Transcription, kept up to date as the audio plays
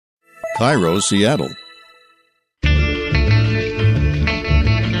Cairo, Seattle.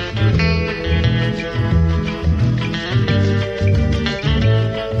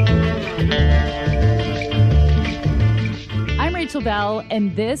 Bell,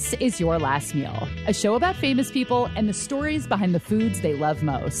 and this is Your Last Meal, a show about famous people and the stories behind the foods they love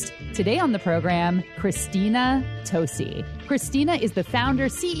most. Today on the program, Christina Tosi. Christina is the founder,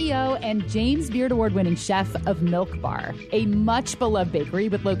 CEO, and James Beard Award-winning chef of Milk Bar, a much-beloved bakery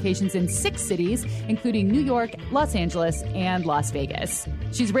with locations in 6 cities, including New York, Los Angeles, and Las Vegas.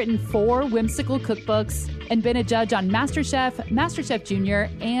 She's written 4 whimsical cookbooks and been a judge on MasterChef, MasterChef Junior,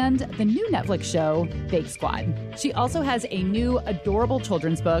 and the new Netflix show, Bake Squad. She also has a new adorable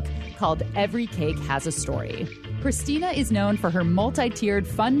children's book called Every Cake Has a Story. Christina is known for her multi-tiered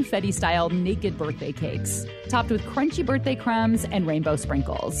funfetti-style naked birthday cakes, topped with crunchy birthday crumbs and rainbow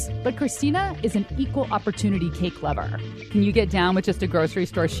sprinkles. But Christina is an equal opportunity cake lover. Can you get down with just a grocery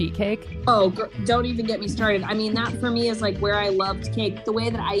store sheet cake? Oh, don't even get me started. I mean, that for me is like where I loved cake. The way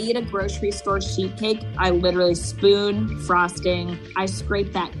that I eat a grocery store sheet cake, I literally spoon, frosting, I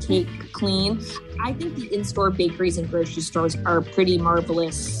scrape that cake clean. I think the in-store bakeries and grocery stores are a pretty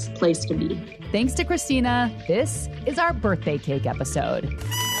marvelous place to be. Thanks to Christina, this is our birthday cake episode.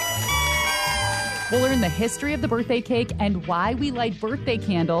 We'll learn the history of the birthday cake and why we light birthday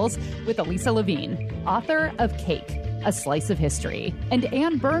candles with Elisa Levine, author of Cake, A Slice of History. And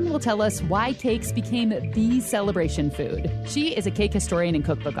Anne Byrne will tell us why cakes became the celebration food. She is a cake historian and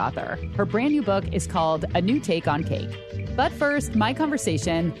cookbook author. Her brand new book is called A New Take on Cake. But first, my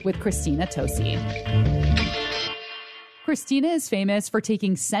conversation with Christina Tosi. Christina is famous for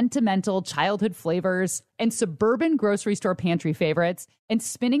taking sentimental childhood flavors and suburban grocery store pantry favorites and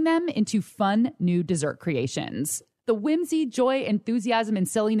spinning them into fun new dessert creations. The whimsy, joy, enthusiasm, and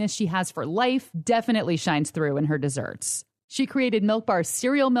silliness she has for life definitely shines through in her desserts. She created Milk Bar's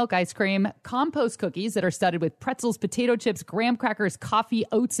cereal milk ice cream, compost cookies that are studded with pretzels, potato chips, graham crackers, coffee,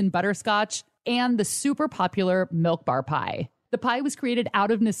 oats, and butterscotch, and the super popular Milk Bar pie. The pie was created out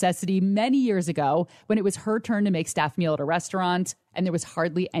of necessity many years ago when it was her turn to make staff meal at a restaurant and there was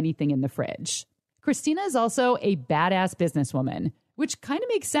hardly anything in the fridge. Christina is also a badass businesswoman, which kind of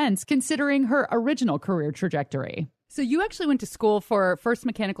makes sense considering her original career trajectory. So you actually went to school for first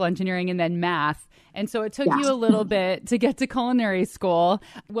mechanical engineering and then math. And so it took you a little bit to get to culinary school.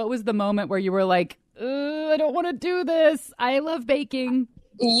 What was the moment where you were like, I don't want to do this. I love baking.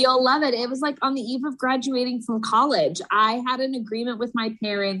 You'll love it. It was like on the eve of graduating from college. I had an agreement with my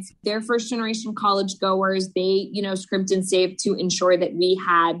parents. They're first generation college goers. They, scrimped and saved to ensure that we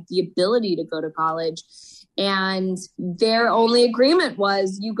had the ability to go to college. And their only agreement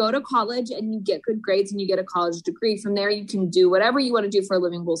was you go to college and you get good grades and you get a college degree. From there, you can do whatever you want to do for a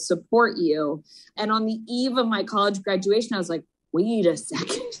living. We'll support you. And on the eve of my college graduation, I was like, wait a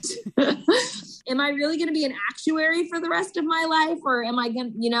second. Am I really going to be an actuary for the rest of my life? Or am I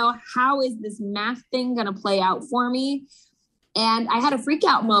going to, how is this math thing going to play out for me? And I had a freak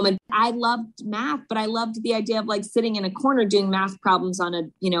out moment. I loved math, but I loved the idea of like sitting in a corner doing math problems on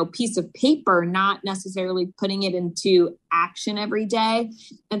a, piece of paper, not necessarily putting it into action every day.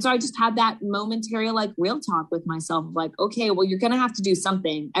 And so I just had that momentary, like real talk with myself of like, okay, well, you're going to have to do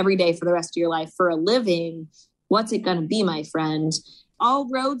something every day for the rest of your life for a living. What's it going to be, my friend? All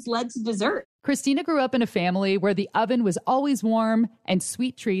roads led to dessert. Christina grew up in a family where the oven was always warm and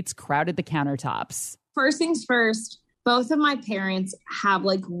sweet treats crowded the countertops. First things first, both of my parents have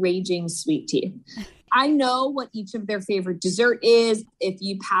like raging sweet teeth. I know what each of their favorite dessert is. If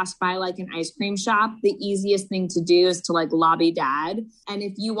you pass by like an ice cream shop, the easiest thing to do is to like lobby dad. And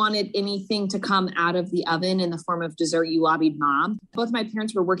if you wanted anything to come out of the oven in the form of dessert, you lobbied mom. Both my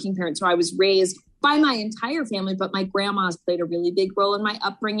parents were working parents, so I was raised by my entire family, but my grandmas played a really big role in my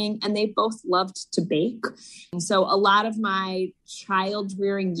upbringing, and they both loved to bake. And so a lot of my child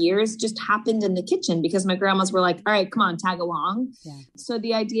rearing years just happened in the kitchen because my grandmas were like, all right, come on, tag along. Yeah. So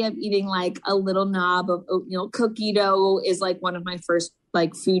the idea of eating like a little knob of oatmeal cookie dough is like one of my first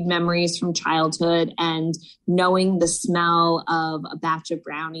like food memories from childhood, and knowing the smell of a batch of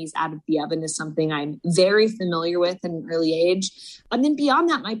brownies out of the oven is something I'm very familiar with at an early age. And then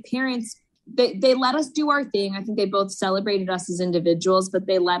beyond that, my parents, they let us do our thing. I think they both celebrated us as individuals, but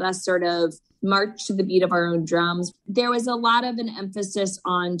they let us sort of march to the beat of our own drums. There was a lot of an emphasis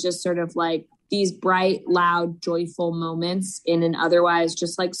on just sort of like these bright, loud, joyful moments in an otherwise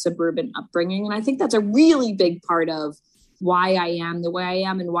just like suburban upbringing. And I think that's a really big part of why I am the way I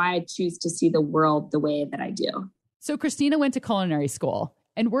am and why I choose to see the world the way that I do. So Christina went to culinary school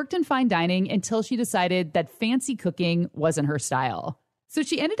and worked in fine dining until she decided that fancy cooking wasn't her style. So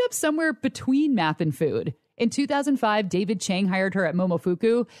she ended up somewhere between math and food, In 2005, David Chang hired her at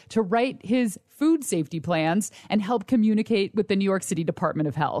Momofuku to write his food safety plans and help communicate with the New York City Department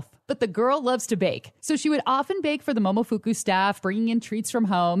of Health. But the girl loves to bake, so she would often bake for the Momofuku staff, bringing in treats from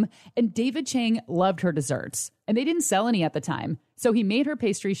home. And David Chang loved her desserts, and they didn't sell any at the time. So he made her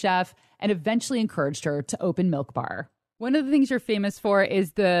pastry chef and eventually encouraged her to open Milk Bar. One of the things you're famous for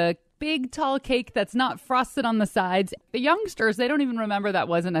is the big, tall cake that's not frosted on the sides. The youngsters, they don't even remember that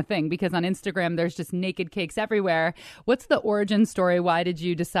wasn't a thing because on Instagram, there's just naked cakes everywhere. What's the origin story? Why did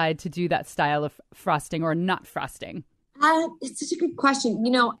you decide to do that style of frosting or not frosting? It's such a good question.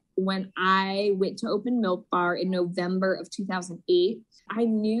 You know, when I went to open Milk Bar in November of 2008, I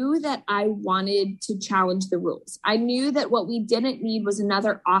knew that I wanted to challenge the rules. I knew that what we didn't need was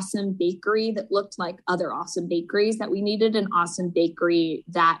another awesome bakery that looked like other awesome bakeries, that we needed an awesome bakery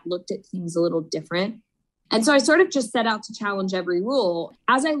that looked at things a little different. And so I sort of just set out to challenge every rule.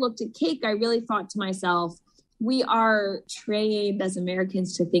 As I looked at cake, I really thought to myself, we are trained as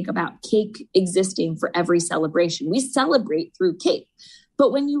Americans to think about cake existing for every celebration. We celebrate through cake.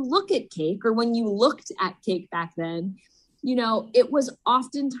 But when you look at cake, or when you looked at cake back then, you know, it was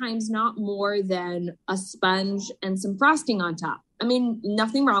oftentimes not more than a sponge and some frosting on top. I mean,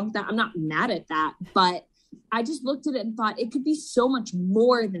 nothing wrong with that. I'm not mad at that. But I just looked at it and thought it could be so much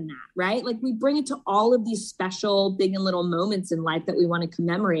more than that, right? Like we bring it to all of these special big and little moments in life that we want to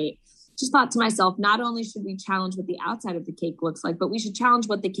commemorate. Just thought to myself, not only should we challenge what the outside of the cake looks like, but we should challenge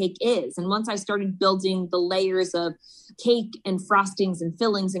what the cake is. And once I started building the layers of cake and frostings and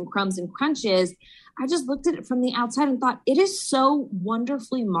fillings and crumbs and crunches, I just looked at it from the outside and thought, it is so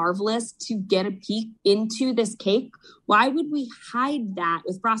wonderfully marvelous to get a peek into this cake. Why would we hide that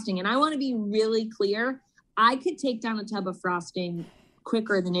with frosting? And I want to be really clear. I could take down a tub of frosting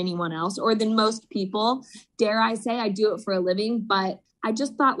quicker than anyone else or than most people. Dare I say I do it for a living, but I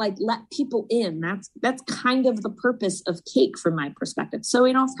just thought, like, let people in. That's kind of the purpose of cake from my perspective. So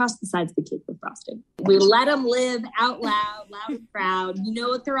we don't frost the sides of the cake with frosting. We let them live out loud, loud and proud. You know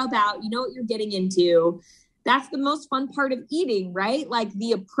what they're about. You know what you're getting into. That's the most fun part of eating, right? Like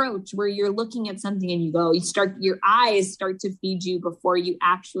the approach where you're looking at something and your eyes start to feed you before you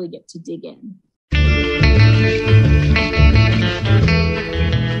actually get to dig in.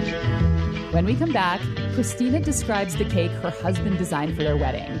 When we come back, Christina describes the cake her husband designed for their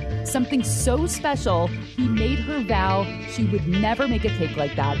wedding. Something so special, he made her vow she would never make a cake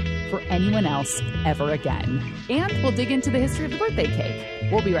like that for anyone else ever again. And we'll dig into the history of the birthday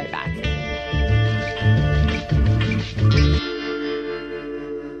cake. We'll be right back.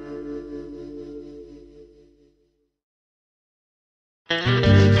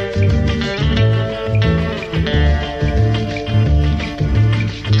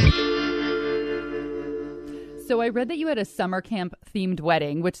 So I read that you had a summer camp themed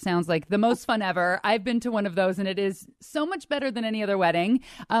wedding, which sounds like the most fun ever. I've been to one of those and it is so much better than any other wedding.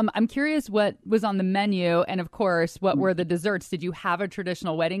 I'm curious what was on the menu. And of course, what were the desserts? Did you have a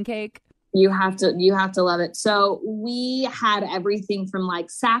traditional wedding cake? You have to love it. So we had everything from like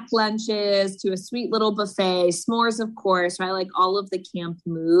sack lunches to a sweet little buffet, s'mores, of course, right? Like all of the camp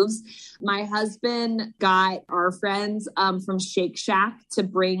moves. My husband got our friends from Shake Shack to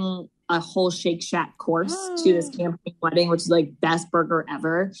bring a whole Shake Shack course to this camping wedding, which is like best burger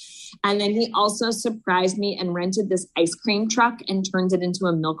ever. And then he also surprised me and rented this ice cream truck and turned it into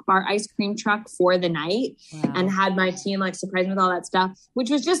a Milk Bar ice cream truck for the night. Wow. And had my team like surprise me with all that stuff, which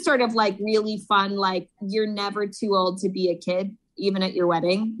was just sort of like really fun. Like you're never too old to be a kid, even at your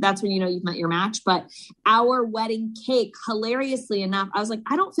wedding. That's when you know you've met your match. But our wedding cake, hilariously enough, I was like,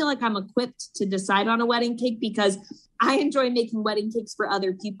 I don't feel like I'm equipped to decide on a wedding cake because I enjoy making wedding cakes for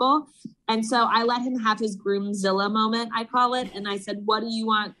other people. And so I let him have his groomzilla moment, I call it. And I said, what do you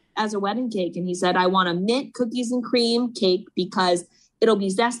want as a wedding cake? And he said, I want a mint cookies and cream cake because it'll be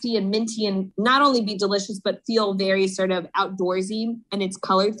zesty and minty and not only be delicious, but feel very sort of outdoorsy and its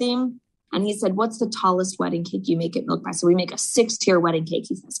color theme. And he said, what's the tallest wedding cake you make at Milk Bar? So we make a 6-tier wedding cake.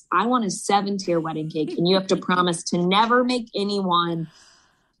 He says, I want a 7-tier wedding cake. And you have to promise to never make anyone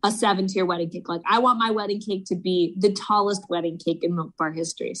a 7-tier wedding cake. Like I want my wedding cake to be the tallest wedding cake in Milk Bar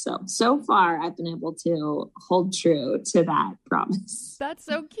history. So far I've been able to hold true to that promise. That's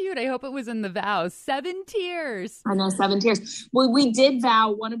so cute. I hope it was in the vows. 7 tiers. I know, 7 tiers. Well, we did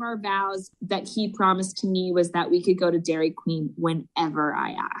vow, one of our vows that he promised to me was that we could go to Dairy Queen whenever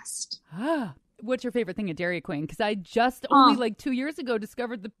I asked. What's your favorite thing at Dairy Queen? Because I just only like 2 years ago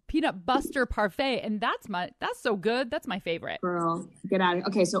discovered the peanut buster parfait, and that's so good. That's my favorite. Girl, get out of here.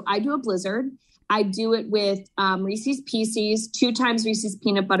 Okay, so I do a blizzard. I do it with Reese's Pieces, 2 times Reese's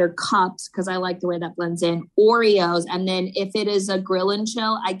peanut butter cups, because I like the way that blends in, Oreos. And then if it is a grill and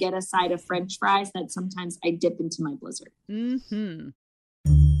chill, I get a side of French fries that sometimes I dip into my blizzard. Mm-hmm.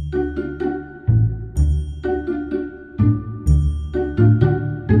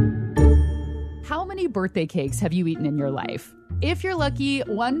 How many birthday cakes have you eaten in your life? If you're lucky,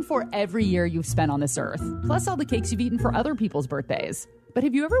 one for every year you've spent on this earth, plus all the cakes you've eaten for other people's birthdays. But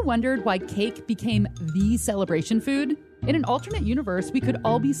have you ever wondered why cake became the celebration food? In an alternate universe, we could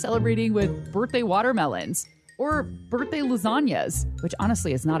all be celebrating with birthday watermelons or birthday lasagnas, which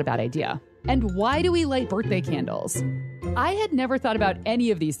honestly is not a bad idea. And why do we light birthday candles? I had never thought about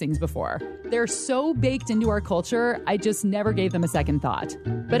any of these things before. They're so baked into our culture, I just never gave them a second thought.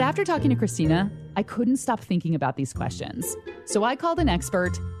 But after talking to Christina, I couldn't stop thinking about these questions. So I called an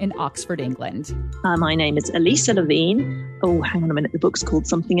expert in Oxford, England. My name is Elisa Levine. Oh, hang on a minute. The book's called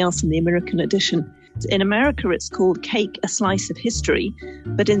something else in the American edition. In America, it's called Cake, A Slice of History.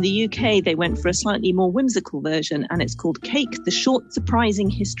 But in the UK, they went for a slightly more whimsical version, and it's called Cake, The Short, Surprising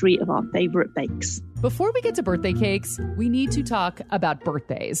History of Our Favourite Bakes. Before we get to birthday cakes, we need to talk about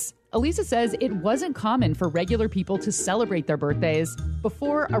birthdays. Elisa says it wasn't common for regular people to celebrate their birthdays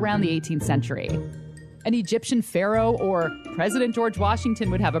before around the 18th century. An Egyptian pharaoh or President George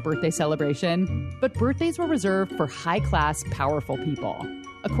Washington would have a birthday celebration, but birthdays were reserved for high-class, powerful people.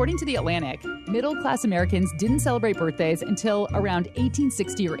 According to The Atlantic, middle-class Americans didn't celebrate birthdays until around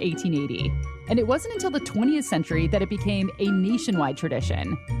 1860 or 1880. And it wasn't until the 20th century that it became a nationwide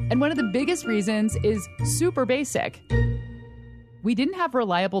tradition. And one of the biggest reasons is super basic. We didn't have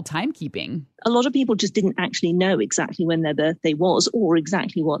reliable timekeeping. A lot of people just didn't actually know exactly when their birthday was or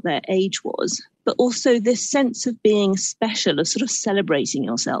exactly what their age was. But also this sense of being special, of sort of celebrating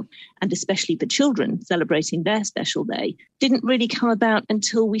yourself, and especially for children, celebrating their special day, didn't really come about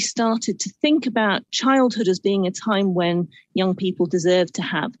until we started to think about childhood as being a time when young people deserved to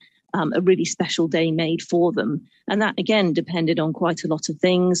have a really special day made for them. And that, again, depended on quite a lot of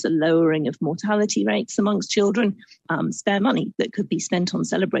things, the lowering of mortality rates amongst children, spare money that could be spent on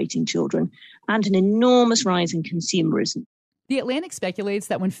celebrating children, and an enormous rise in consumerism. The Atlantic speculates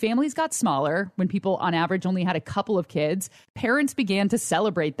that when families got smaller, when people on average only had a couple of kids, parents began to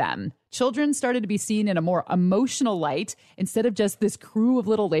celebrate them. Children started to be seen in a more emotional light instead of just this crew of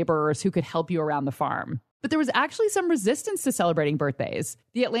little laborers who could help you around the farm. But there was actually some resistance to celebrating birthdays.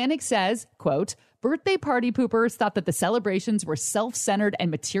 The Atlantic says, quote, birthday party poopers thought that the celebrations were self-centered and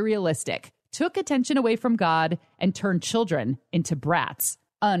materialistic, took attention away from God, and turned children into brats,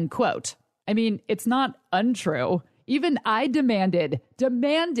 unquote. I mean, it's not untrue. Even I demanded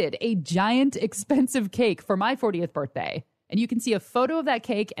a giant expensive cake for my 40th birthday. And you can see a photo of that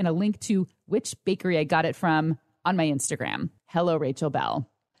cake and a link to which bakery I got it from on my Instagram. Hello, Rachel Bell.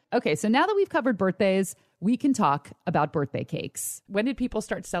 Okay, so now that we've covered birthdays, we can talk about birthday cakes. When did people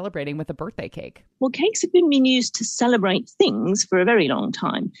start celebrating with a birthday cake? Well, cakes have been used to celebrate things for a very long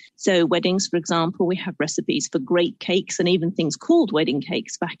time. So weddings, for example, we have recipes for great cakes and even things called wedding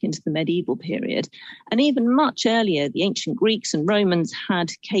cakes back into the medieval period. And even much earlier, the ancient Greeks and Romans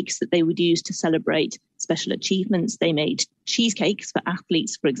had cakes that they would use to celebrate special achievements. They made cheesecakes for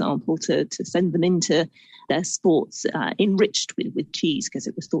athletes, for example, to send them into their sports enriched with cheese because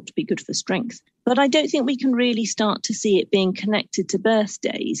it was thought to be good for strength. But I don't think we can really start to see it being connected to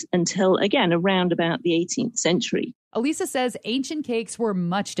birthdays until, again, around about the 18th century. Elisa says ancient cakes were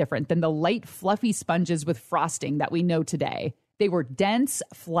much different than the light, fluffy sponges with frosting that we know today. They were dense,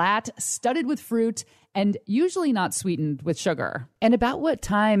 flat, studded with fruit, and usually not sweetened with sugar. And about what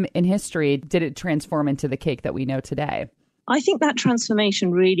time in history did it transform into the cake that we know today? I think that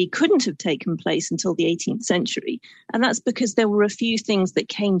transformation really couldn't have taken place until the 18th century. And that's because there were a few things that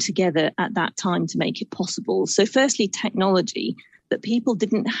came together at that time to make it possible. So firstly, technology, that people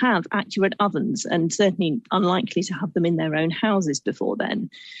didn't have accurate ovens and certainly unlikely to have them in their own houses before then.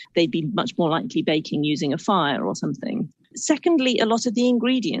 They'd be much more likely baking using a fire or something. Secondly, a lot of the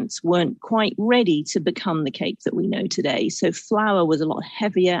ingredients weren't quite ready to become the cake that we know today. So flour was a lot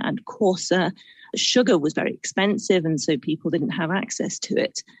heavier and coarser. Sugar was very expensive, and so people didn't have access to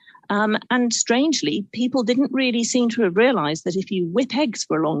it. And strangely, people didn't really seem to have realized that if you whip eggs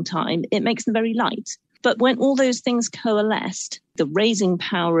for a long time, it makes them very light. But when all those things coalesced, the raising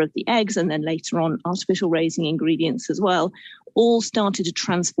power of the eggs and then later on artificial raising ingredients as well, all started to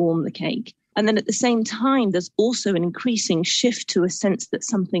transform the cake. And then at the same time, there's also an increasing shift to a sense that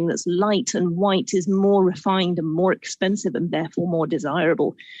something that's light and white is more refined and more expensive and therefore more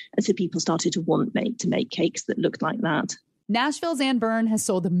desirable. And so people started to make cakes that looked like that. Nashville's Ann Byrne has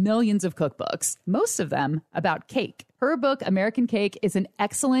sold millions of cookbooks, most of them about cake. Her book, American Cake, is an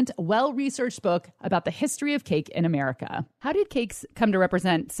excellent, well-researched book about the history of cake in America. How did cakes come to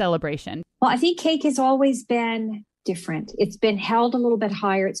represent celebration? Well, I think cake has always been different. It's been held a little bit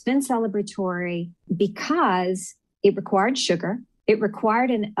higher. It's been celebratory because it required sugar. It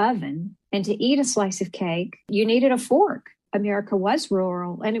required an oven. And to eat a slice of cake, you needed a fork. America was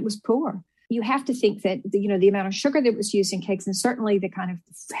rural and it was poor. You have to think that, the amount of sugar that was used in cakes, and certainly the kind of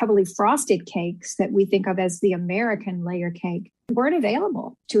heavily frosted cakes that we think of as the American layer cake, weren't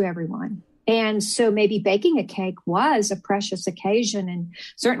available to everyone. And so maybe baking a cake was a precious occasion. And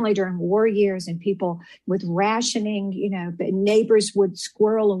certainly during war years and people with rationing, neighbors would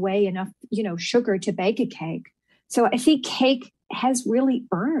squirrel away enough, sugar to bake a cake. So I think cake has really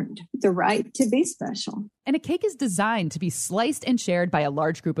earned the right to be special. And a cake is designed to be sliced and shared by a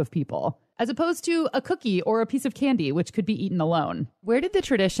large group of people, as opposed to a cookie or a piece of candy, which could be eaten alone. Where did the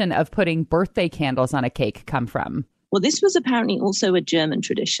tradition of putting birthday candles on a cake come from? Well, this was apparently also a German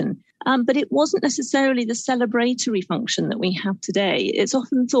tradition, but it wasn't necessarily the celebratory function that we have today. It's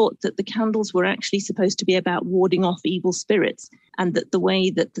often thought that the candles were actually supposed to be about warding off evil spirits, and that the way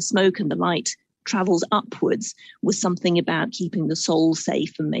that the smoke and the light travels upwards was something about keeping the soul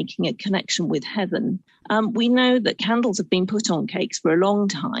safe and making a connection with heaven. We know that candles have been put on cakes for a long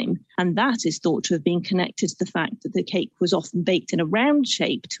time, and that is thought to have been connected to the fact that the cake was often baked in a round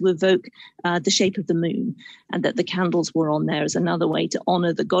shape to evoke the shape of the moon, and that the candles were on there as another way to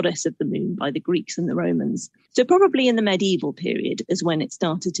honor the goddess of the moon by the Greeks and the Romans. So probably in the medieval period is when it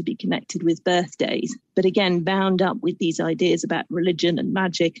started to be connected with birthdays, but again, bound up with these ideas about religion and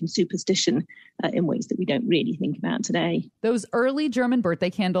magic and superstition in ways that we don't really think about today. Those early German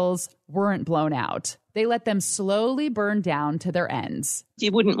birthday candles weren't blown out. They let them slowly burn down to their ends.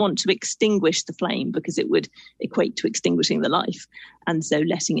 You wouldn't want to extinguish the flame because it would equate to extinguishing the life. And so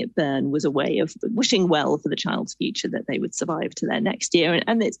letting it burn was a way of wishing well for the child's future, that they would survive to their next year.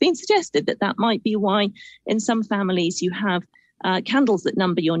 And it's been suggested that that might be why in some families you have candles that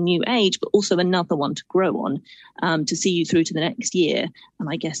number your new age, but also another one to grow on to see you through to the next year. And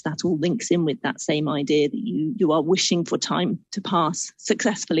I guess that all links in with that same idea that you are wishing for time to pass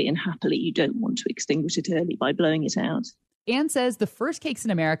successfully and happily. You don't want to extinguish it early by blowing it out. Anne says the first cakes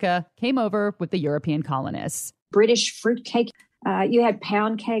in America came over with the European colonists. British fruit cake. You had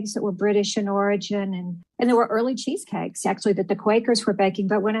pound cakes that were British in origin, and there were early cheesecakes, actually, that the Quakers were baking.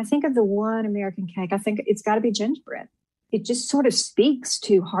 But when I think of the one American cake, I think it's got to be gingerbread. It just sort of speaks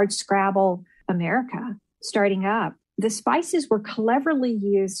to hardscrabble America starting up. The spices were cleverly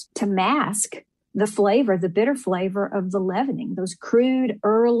used to mask the flavor, the bitter flavor of the leavening, those crude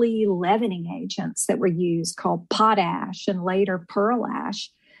early leavening agents that were used called potash and later pearl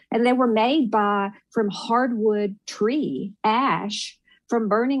ash. And they were made from hardwood tree ash from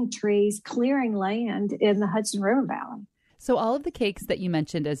burning trees, clearing land in the Hudson River Valley. So all of the cakes that you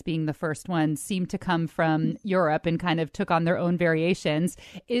mentioned as being the first ones seem to come from Europe and kind of took on their own variations.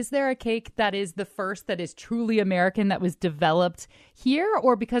 Is there a cake that is the first that is truly American that was developed here?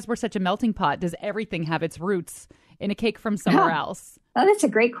 Or because we're such a melting pot, does everything have its roots in a cake from somewhere else? Oh, that's a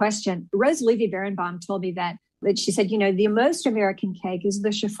great question. Rose Levy-Berenbaum told me that she said, the most American cake is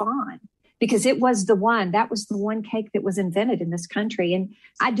the chiffon, because that was the one cake that was invented in this country. And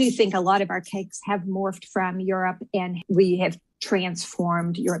I do think a lot of our cakes have morphed from Europe, and we have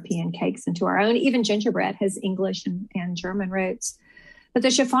transformed European cakes into our own. Even gingerbread has English and German roots. But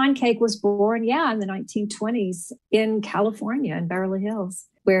the chiffon cake was born, in the 1920s in California, in Beverly Hills,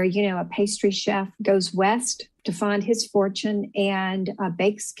 where, a pastry chef goes west to find his fortune and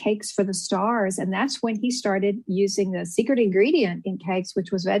bakes cakes for the stars. And that's when he started using the secret ingredient in cakes,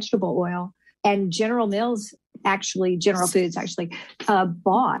 which was vegetable oil. And General Foods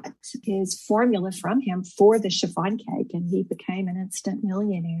bought his formula from him for the chiffon cake, and he became an instant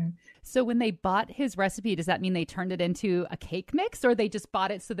millionaire. So when they bought his recipe, does that mean they turned it into a cake mix, or they just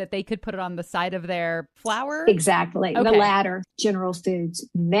bought it so that they could put it on the side of their flour? Exactly. Okay. The latter. General Foods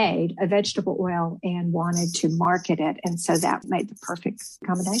made a vegetable oil and wanted to market it. And so that made the perfect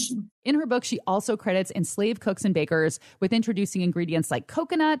combination. In her book, she also credits enslaved cooks and bakers with introducing ingredients like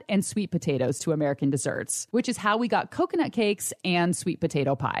coconut and sweet potatoes to American desserts, which is how we got coconut cakes and sweet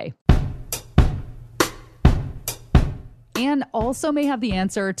potato pie. Anne also may have the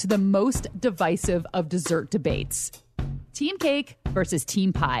answer to the most divisive of dessert debates: team cake versus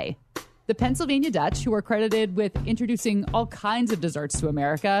team pie. The Pennsylvania Dutch, who are credited with introducing all kinds of desserts to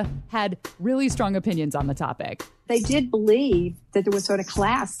America, had really strong opinions on the topic. They did believe that there was sort of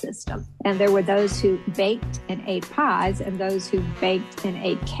class system, and there were those who baked and ate pies and those who baked and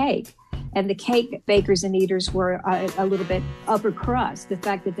ate cake. And the cake bakers and eaters were a little bit upper crust, the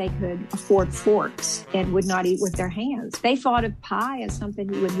fact that they could afford forks and would not eat with their hands. They thought of pie as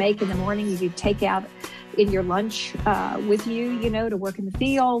something you would make in the morning, you'd take out in your lunch with you, to work in the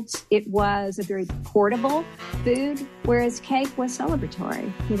fields. It was a very portable food, whereas cake was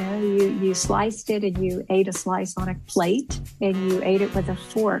celebratory. You sliced it and you ate a slice on a plate and you ate it with a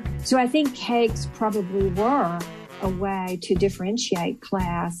fork. So I think cakes probably were a way to differentiate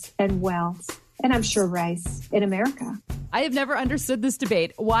class and wealth, and I'm sure race in America. I have never understood this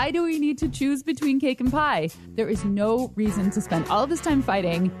debate. Why do we need to choose between cake and pie? There is no reason to spend all this time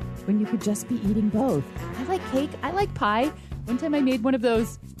fighting when you could just be eating both. I like cake. I like pie. One time I made one of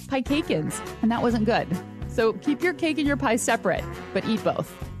those pie cake-ins, and that wasn't good. So keep your cake and your pie separate, but eat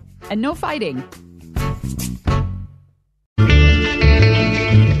both. And no fighting.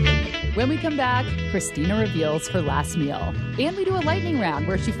 When we come back, Christina reveals her last meal. And we do a lightning round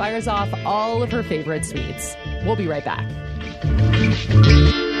where she fires off all of her favorite sweets. We'll be right back.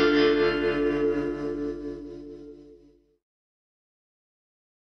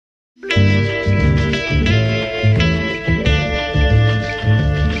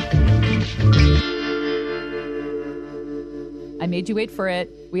 I made you wait for it.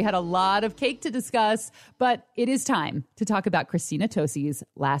 We had a lot of cake to discuss, but it is time to talk about Christina Tosi's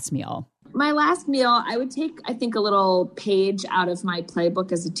last meal. My last meal, I would take, I think, a little page out of my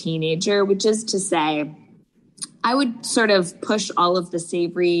playbook as a teenager, which is to say, I would sort of push all of the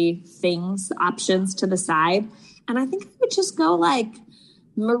savory things, options to the side. And I think I would just go like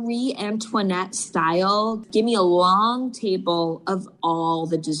Marie Antoinette style. Give me a long table of all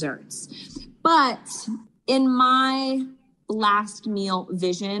the desserts. But in my last meal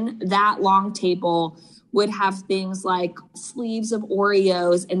vision, that long table would have things like sleeves of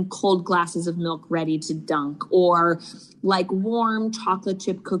Oreos and cold glasses of milk ready to dunk, or like warm chocolate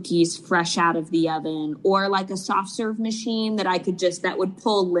chip cookies fresh out of the oven, or like a soft serve machine that would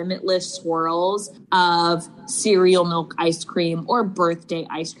pull limitless swirls of cereal milk ice cream or birthday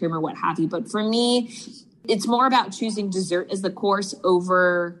ice cream or what have you. But for me, it's more about choosing dessert as the course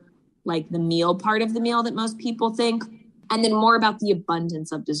over like the meal part of the meal that most people think. And then more about the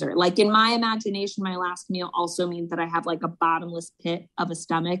abundance of dessert. Like in my imagination, my last meal also means that I have like a bottomless pit of a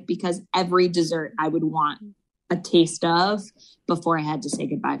stomach, because every dessert I would want a taste of before I had to say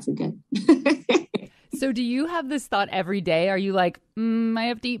goodbye for good. So do you have this thought every day? Are you like, I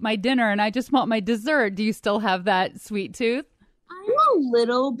have to eat my dinner and I just want my dessert? Do you still have that sweet tooth? I'm a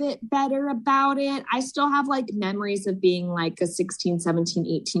little bit better about it. I still have like memories of being like a 16, 17,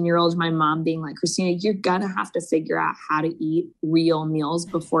 18-year-old. My mom being like, Christina, you're going to have to figure out how to eat real meals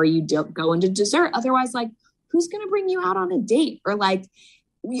before you go into dessert. Otherwise, like, who's going to bring you out on a date? Or like,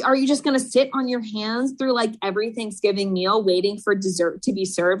 are you just going to sit on your hands through like every Thanksgiving meal waiting for dessert to be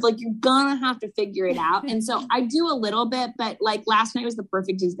served? Like, you're going to have to figure it out. And so I do a little bit, but like last night was the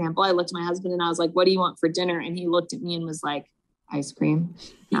perfect example. I looked at my husband and I was like, what do you want for dinner? And he looked at me and was like, ice cream.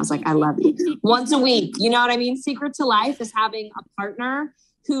 And I was like, I love you. Once a week. You know what I mean? Secret to life is having a partner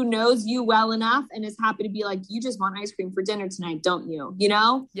who knows you well enough and is happy to be like, you just want ice cream for dinner tonight, don't you? You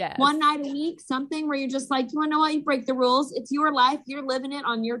know? Yes. One night a week, something where you're just like, you want to know what? You break the rules. It's your life. You're living it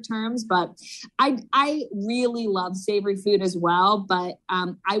on your terms. But I really love savory food as well. But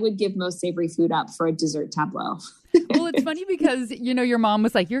I would give most savory food up for a dessert tableau. Well, it's funny because, your mom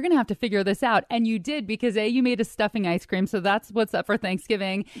was like, you're going to have to figure this out. And you did, because A, you made a stuffing ice cream. So that's what's up for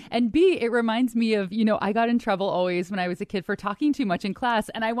Thanksgiving. And B, it reminds me of, I got in trouble always when I was a kid for talking too much in class.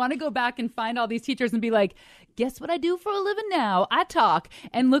 And I want to go back and find all these teachers and be like, guess what I do for a living now? I talk.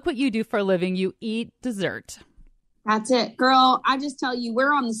 And look what you do for a living. You eat dessert. That's it, girl. I just tell you,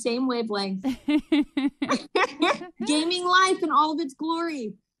 we're on the same wavelength. Gaming life in all of its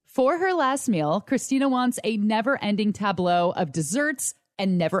glory. For her last meal, Christina wants a never-ending tableau of desserts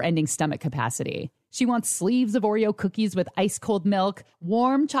and never-ending stomach capacity. She wants sleeves of Oreo cookies with ice-cold milk,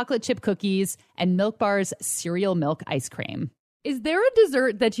 warm chocolate chip cookies, and Milk Bar's cereal milk ice cream. Is there a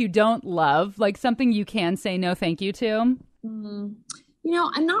dessert that you don't love, like something you can say no thank you to?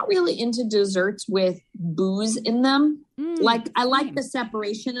 I'm not really into desserts with booze in them. I like the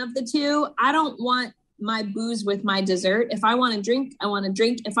separation of the two. I don't want my booze with my dessert. If I want to drink, I want to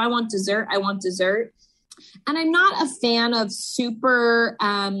drink. If I want dessert, I want dessert. And I'm not a fan of super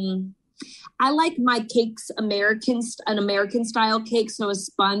I like my cakes an American style cake. So a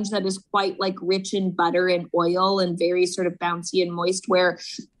sponge that is quite like rich in butter and oil and very sort of bouncy and moist, where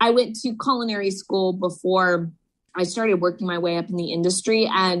I went to culinary school before I started working my way up in the industry.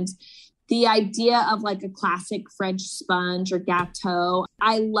 And the idea of like a classic French sponge or gâteau,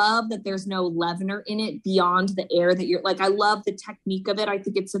 I love that there's no leavener in it beyond the air that you're like, I love the technique of it. I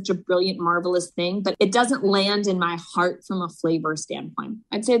think it's such a brilliant, marvelous thing, but it doesn't land in my heart from a flavor standpoint.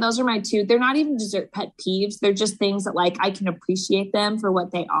 I'd say those are my two. They're not even dessert pet peeves. They're just things that like, I can appreciate them for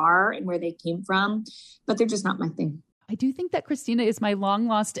what they are and where they came from, but they're just not my thing. I do think that Christina is my long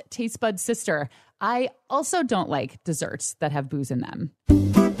lost taste bud sister. I also don't like desserts that have booze in them.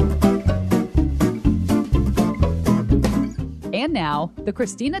 And now, the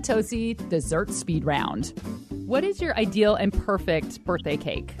Christina Tosi Dessert Speed Round. What is your ideal and perfect birthday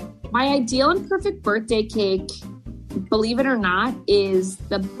cake? My ideal and perfect birthday cake, believe it or not, is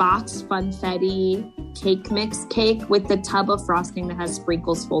the boxed funfetti cake mix cake with the tub of frosting that has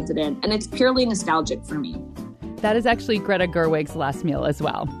sprinkles folded in. And it's purely nostalgic for me. That is actually Greta Gerwig's last meal as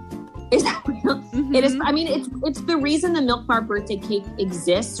well. Is that real? Mm-hmm. It is. I mean, it's the reason the Milk Bar birthday cake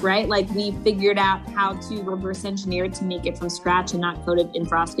exists, right? Like we figured out how to reverse engineer it to make it from scratch and not coat it in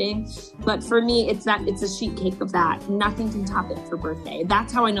frosting. But for me, it's a sheet cake of that. Nothing can top it for birthday.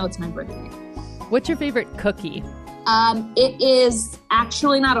 That's how I know it's my birthday. What's your favorite cookie? It is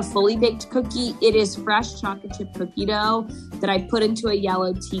actually not a fully baked cookie. It is fresh chocolate chip cookie dough that I put into a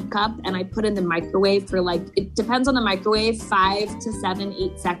yellow teacup and I put in the microwave for it depends on the microwave, 5 to 7,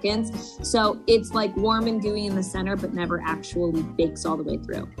 8 seconds. So it's like warm and gooey in the center, but never actually bakes all the way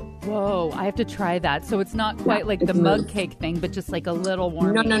through. Whoa, I have to try that. So it's not quite like the mug cake thing, but just like a little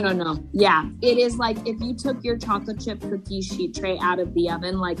warm. No. Yeah, it is like if you took your chocolate chip cookie sheet tray out of the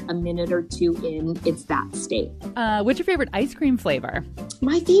oven, like a minute or two in, it's that state. What's your favorite ice cream flavor?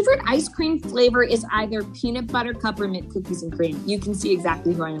 My favorite ice cream flavor is either peanut butter cup or mint cookies and cream. You can see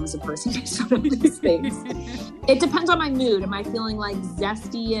exactly who I am as a person based on these things. It depends on my mood. Am I feeling like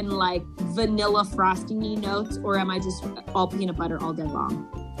zesty and like vanilla frosting-y notes, or am I just all peanut butter all day long?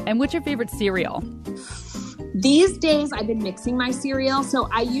 And what's your favorite cereal? These days, I've been mixing my cereal. So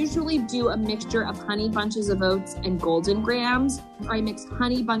I usually do a mixture of Honey Bunches of Oats and Golden Grams. Or I mix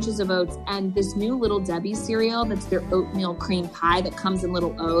Honey Bunches of Oats and this new Little Debbie cereal that's their oatmeal cream pie that comes in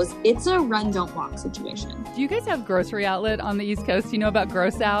little O's. It's a run, don't walk situation. Do you guys have Grocery Outlet on the East Coast? Do you know about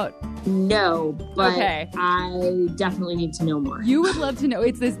Gross Out? No, but okay. I definitely need to know more. You would love to know.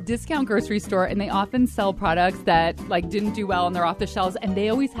 It's this discount grocery store, and they often sell products that like didn't do well and they're off the shelves, and they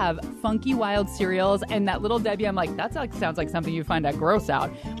always have funky wild cereals. And that Little Debbie, I'm like, that sounds like something you find at Gross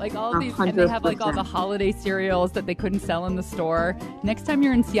Out. Like all of these, 100%. And they have like all the holiday cereals that they couldn't sell in the store. Next time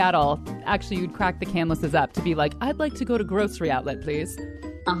you're in Seattle, actually you'd crack the canvases up to be like, I'd like to go to Grocery Outlet, please.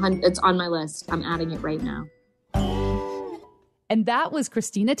 It's on my list. I'm adding it right now. And that was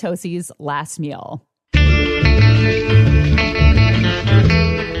Christina Tosi's last meal.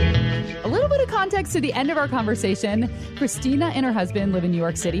 A little bit of context to the end of our conversation. Christina and her husband live in New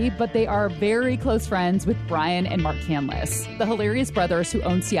York City, but they are very close friends with Brian and Mark Canlis, the hilarious brothers who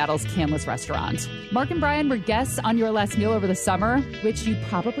own Seattle's Canlis restaurant. Mark and Brian were guests on Your Last Meal over the summer, which you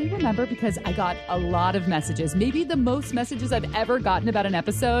probably remember because I got a lot of messages, maybe the most messages I've ever gotten about an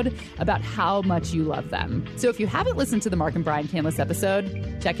episode, about how much you love them. So if you haven't listened to the Mark and Brian Canlis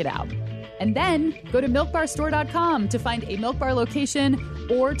episode, check it out. And then go to milkbarstore.com to find a Milk Bar location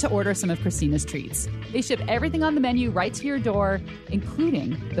or to order some of Christina's treats. They ship everything on the menu right to your door,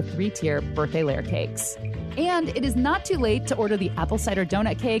 including the 3-tier birthday layer cakes. And it is not too late to order the apple cider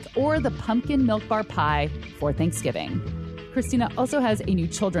donut cake or the pumpkin Milk Bar pie for Thanksgiving. Christina also has a new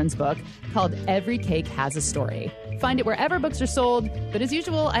children's book called Every Cake Has a Story. Find it wherever books are sold, but as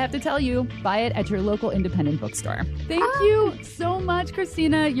usual, I have to tell you, buy it at your local independent bookstore. Thank you so much,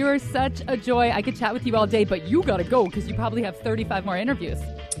 Christina. You are such a joy. I could chat with you all day, but you gotta go because you probably have 35 more interviews.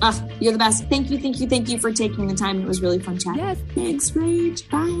 You're the best. Thank you for taking the time. It was really fun chatting. Yes. Thanks, Rach.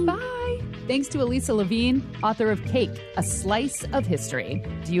 Bye. Bye. Thanks to Elisa Levine, author of Cake, A Slice of History.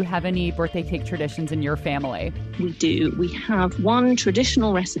 Do you have any birthday cake traditions in your family? We do. We have one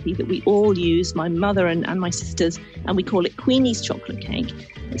traditional recipe that we all use, my mother and my sisters, and we call it Queenie's chocolate cake.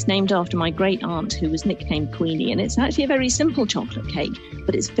 It's named after my great aunt who was nicknamed Queenie, and it's actually a very simple chocolate cake,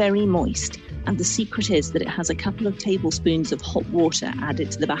 but it's very moist. And the secret is that it has a couple of tablespoons of hot water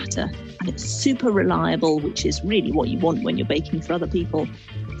added to the batter, and it's super reliable, which is really what you want when you're baking for other people.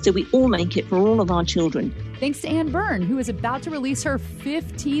 So we all make it for all of our children. Thanks to Anne Byrne, who is about to release her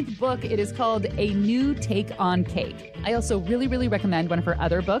 15th book. It is called A New Take on Cake. I also really recommend one of her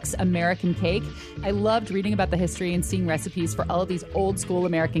other books, American Cake. I loved reading about the history and seeing recipes for all of these old school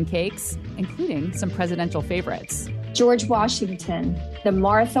American cakes, including some presidential favorites. George Washington, the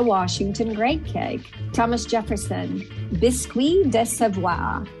Martha Washington Great Cake. Thomas Jefferson, Biscuit de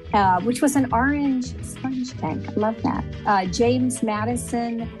Savoie, which was an orange sponge cake. I love that. James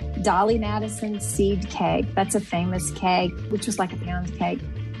Madison, Dolly Madison Seed Cake. That's a famous cake, which was like a pound cake.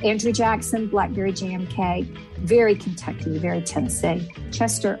 Andrew Jackson, Blackberry Jam Cake. Very Kentucky, very Tennessee.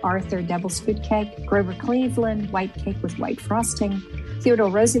 Chester Arthur Devil's Food Cake. Grover Cleveland, White Cake with white frosting. Theodore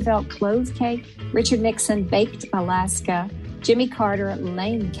Roosevelt Clove Cake. Richard Nixon Baked Alaska. Jimmy Carter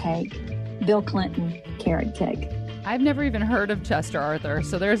Lane Cake. Bill Clinton Carrot Cake. I've never even heard of Chester Arthur,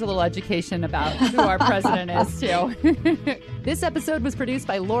 so there's a little education about who our president is, too. This episode was produced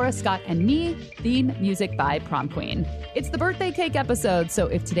by Laura Scott and me. Theme music by Prom Queen. It's the birthday cake episode, so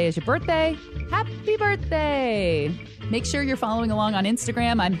if today is your birthday, happy birthday! Make sure you're following along on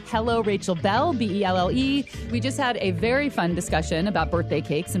Instagram. I'm Hello Rachel Bell, Belle. We just had a very fun discussion about birthday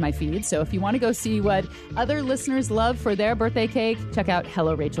cakes in my feed, so if you want to go see what other listeners love for their birthday cake, check out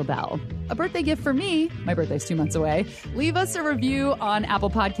Hello Rachel Bell. A birthday gift for me, my birthday's 2 months away, leave us a review on Apple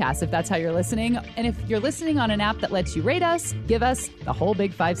Podcasts if that's how you're listening. And if you're listening on an app that lets you rate us, give us the whole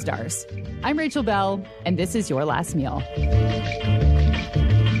big 5 stars. I'm Rachel Bell, and this is Your Last Meal.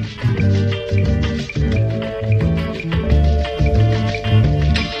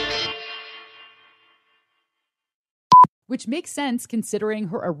 Which makes sense considering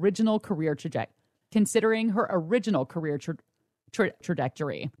her original career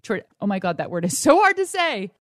trajectory. Oh my God, that word is so hard to say.